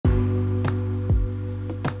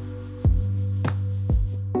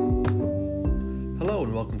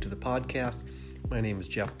welcome to the podcast. My name is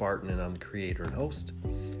Jeff Barton and I'm the creator and host.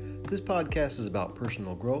 This podcast is about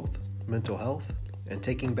personal growth, mental health, and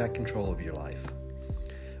taking back control of your life.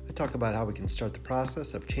 I talk about how we can start the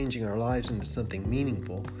process of changing our lives into something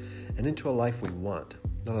meaningful and into a life we want,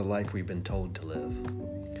 not a life we've been told to live.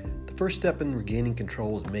 The first step in regaining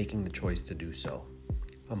control is making the choice to do so.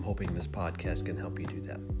 I'm hoping this podcast can help you do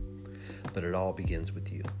that. But it all begins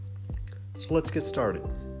with you. So let's get started.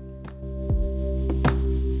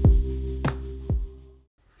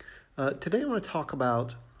 Today I want to talk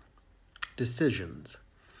about decisions,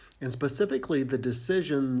 and specifically the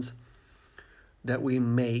decisions that we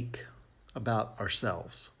make about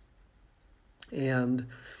ourselves. And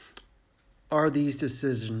are these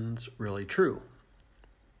decisions really true?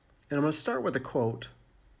 And I'm going to start with a quote.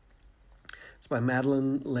 It's by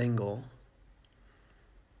Madeleine L'Engle.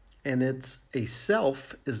 And it's, "A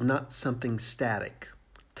self is not something static,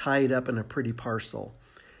 tied up in a pretty parcel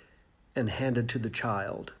and handed to the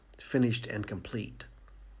child, finished and complete.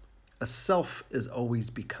 A self is always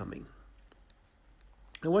becoming."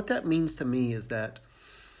 And what that means to me is that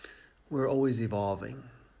we're always evolving.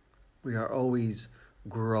 We are always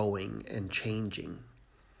growing and changing.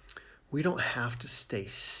 We don't have to stay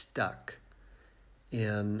stuck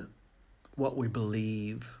in what we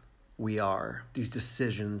believe we are, these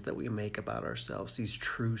decisions that we make about ourselves, these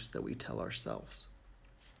truths that we tell ourselves.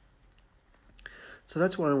 So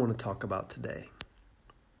that's what I want to talk about today.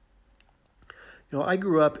 I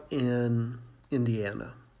grew up in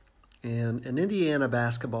Indiana, and in Indiana,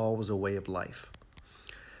 basketball was a way of life.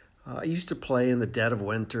 I used to play in the dead of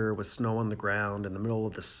winter with snow on the ground, in the middle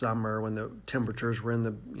of the summer when the temperatures were in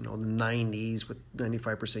the 90s with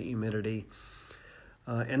 95% humidity,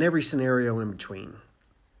 and every scenario in between.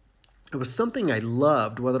 It was something I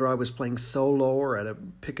loved, whether I was playing solo or at a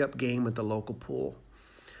pickup game at the local pool.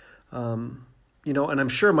 And I'm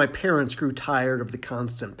sure my parents grew tired of the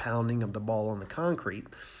constant pounding of the ball on the concrete,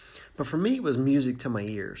 but for me, it was music to my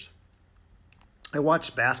ears. I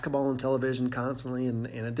watched basketball on television constantly, and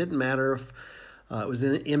it didn't matter if it was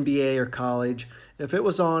in NBA or college. If it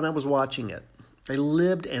was on, I was watching it. I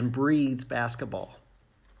lived and breathed basketball.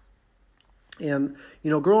 And,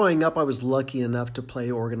 growing up, I was lucky enough to play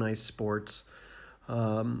organized sports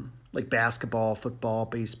like basketball, football,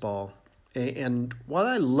 baseball. And while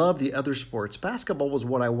I loved the other sports, basketball was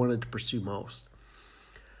what I wanted to pursue most.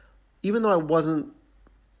 Even though I wasn't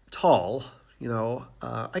tall,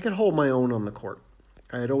 I could hold my own on the court.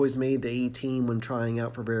 I had always made the A team when trying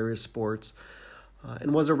out for various sports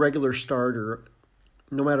and was a regular starter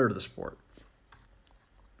no matter the sport.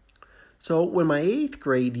 So when my 8th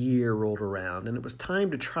grade year rolled around and it was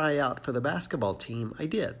time to try out for the basketball team, I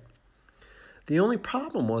did. The only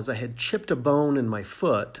problem was I had chipped a bone in my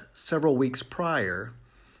foot several weeks prior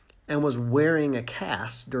and was wearing a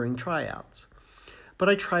cast during tryouts. But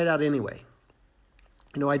I tried out anyway.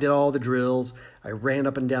 I did all the drills, I ran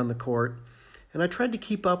up and down the court, and I tried to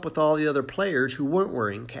keep up with all the other players who weren't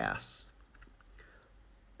wearing casts.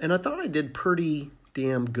 And I thought I did pretty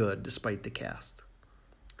damn good despite the cast.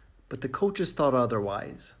 But the coaches thought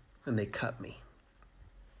otherwise, and they cut me.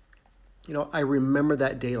 I remember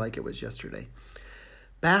that day like it was yesterday.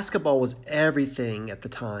 Basketball was everything at the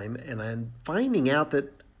time, and I'm finding out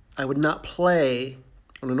that I would not play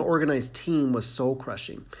on an organized team was soul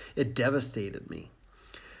crushing. It devastated me.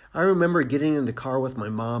 I remember getting in the car with my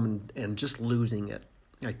mom and just losing it.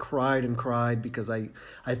 I cried and cried because I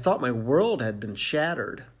thought my world had been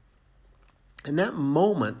shattered. And that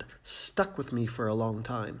moment stuck with me for a long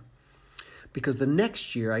time, because the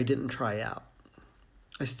next year I didn't try out.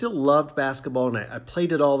 I still loved basketball and I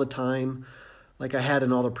played it all the time like I had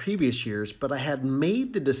in all the previous years, but I had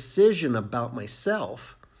made the decision about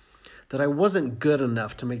myself that I wasn't good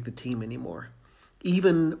enough to make the team anymore,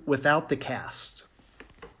 even without the cast.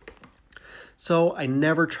 So I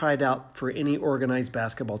never tried out for any organized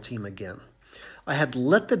basketball team again. I had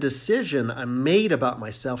let the decision I made about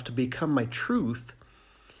myself to become my truth,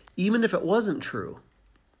 even if it wasn't true.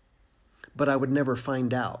 But I would never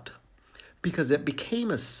find out, because it became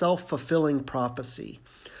a self-fulfilling prophecy,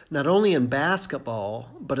 not only in basketball,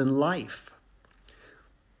 but in life.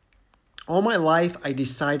 All my life, I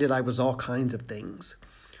decided I was all kinds of things,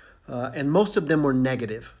 and most of them were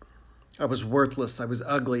negative. I was worthless, I was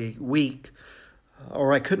ugly, weak,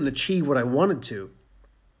 or I couldn't achieve what I wanted to.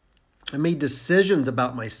 I made decisions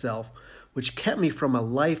about myself which kept me from a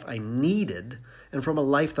life I needed and from a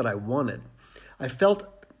life that I wanted. I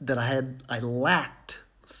felt that I lacked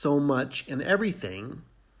so much in everything.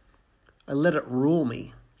 I let it rule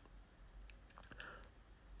me.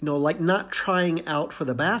 Like not trying out for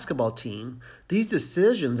the basketball team, these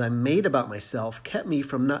decisions I made about myself kept me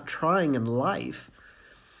from not trying in life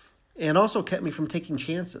and also kept me from taking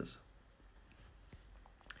chances.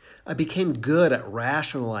 I became good at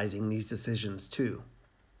rationalizing these decisions too.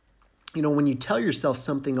 When you tell yourself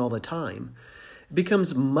something all the time, it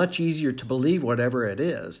becomes much easier to believe whatever it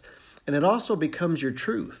is, and it also becomes your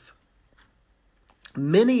truth.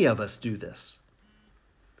 Many of us do this.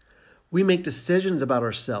 We make decisions about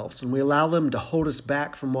ourselves and we allow them to hold us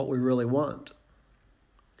back from what we really want.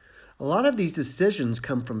 A lot of these decisions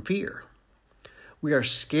come from fear. We are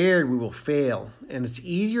scared we will fail, and it's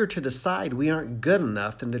easier to decide we aren't good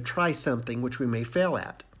enough than to try something which we may fail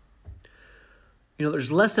at.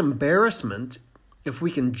 There's less embarrassment if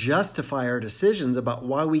we can justify our decisions about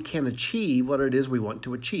why we can't achieve what it is we want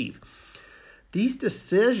to achieve. These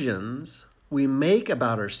decisions we make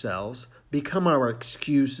about ourselves become our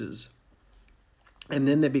excuses. And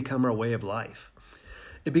then they become our way of life.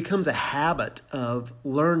 It becomes a habit of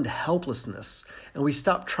learned helplessness, and we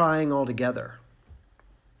stop trying altogether.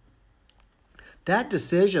 That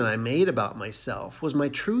decision I made about myself was my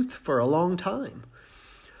truth for a long time.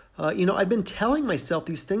 I've been telling myself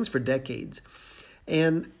these things for decades,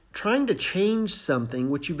 and trying to change something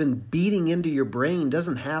which you've been beating into your brain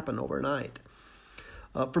doesn't happen overnight.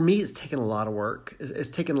 For me, it's taken a lot of work. It's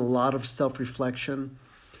taken a lot of self-reflection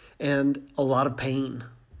and a lot of pain.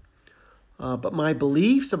 But my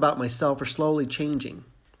beliefs about myself are slowly changing.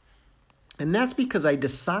 And that's because I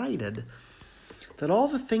decided that all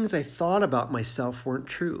the things I thought about myself weren't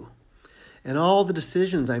true. And all the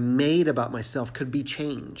decisions I made about myself could be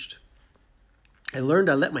changed. I learned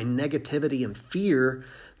I let my negativity and fear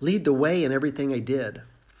lead the way in everything I did.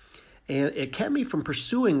 And it kept me from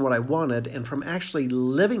pursuing what I wanted and from actually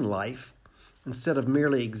living life instead of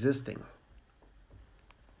merely existing.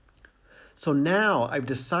 So now I've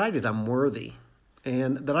decided I'm worthy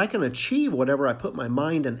and that I can achieve whatever I put my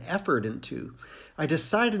mind and effort into. I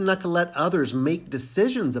decided not to let others make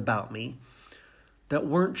decisions about me that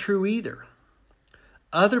weren't true either.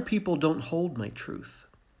 Other people don't hold my truth.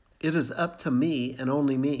 It is up to me and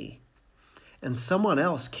only me. And someone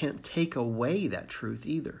else can't take away that truth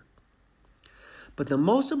either. But the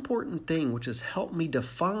most important thing which has helped me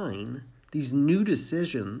define these new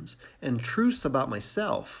decisions and truths about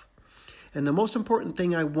myself, and the most important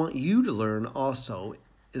thing I want you to learn also,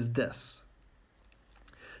 is this.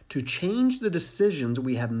 To change the decisions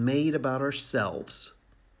we have made about ourselves,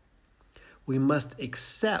 we must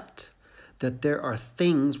accept that there are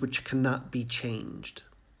things which cannot be changed.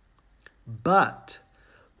 But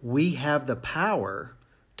we have the power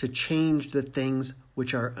to change the things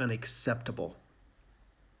which are unacceptable.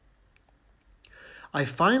 I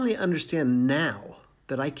finally understand now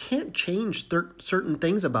that I can't change certain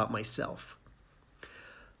things about myself.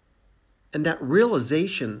 And that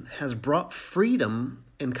realization has brought freedom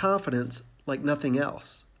and confidence like nothing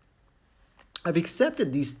else. I've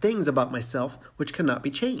accepted these things about myself which cannot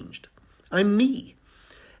be changed. I'm me,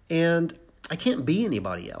 and I can't be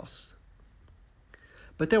anybody else.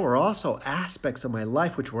 But there were also aspects of my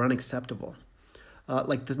life which were unacceptable,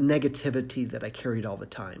 like the negativity that I carried all the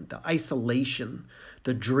time, the isolation,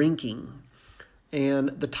 the drinking, and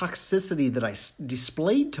the toxicity that I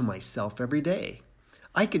displayed to myself every day.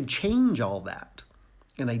 I could change all that,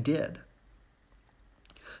 and I did.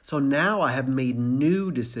 So now I have made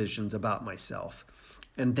new decisions about myself,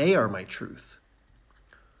 and they are my truth.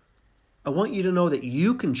 I want you to know that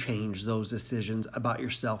you can change those decisions about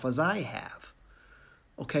yourself as I have.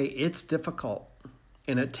 Okay, it's difficult,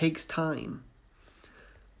 and it takes time.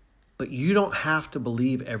 But you don't have to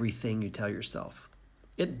believe everything you tell yourself.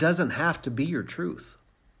 It doesn't have to be your truth.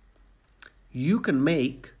 You can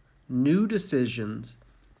make new decisions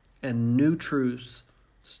and new truths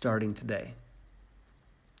starting today.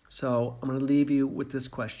 So I'm going to leave you with this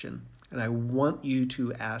question, and I want you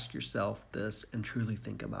to ask yourself this and truly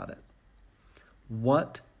think about it.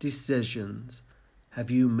 What decisions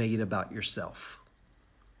have you made about yourself?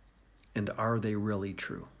 And are they really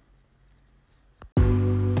true?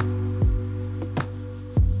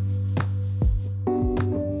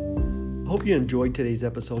 I hope you enjoyed today's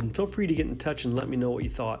episode, and feel free to get in touch and let me know what you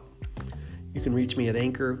thought. You can reach me at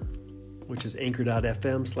Anchor, which is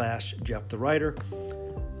anchor.fm/JeffTheWriter.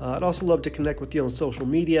 I'd also love to connect with you on social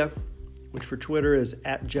media, which for Twitter is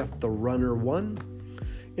 @JeffTheRunner1,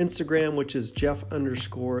 Instagram, which is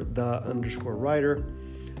Jeff_the_writer,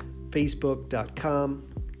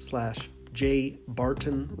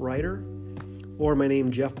 Facebook.com/JBartonWriter, or my name,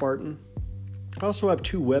 Jeff Barton. I also have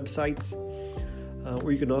 2 websites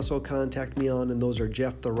where you can also contact me on, and those are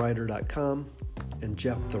JeffTheWriter.com and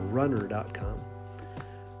JeffTheRunner.com.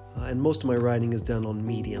 And most of my writing is done on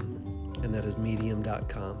Medium, and that is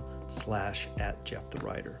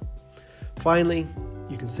medium.com/@JeffTheWriter. Finally,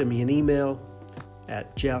 you can send me an email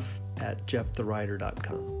at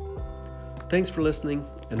jeff@jefftherewriter.com. Thanks for listening,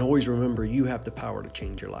 and always remember you have the power to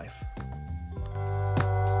change your life.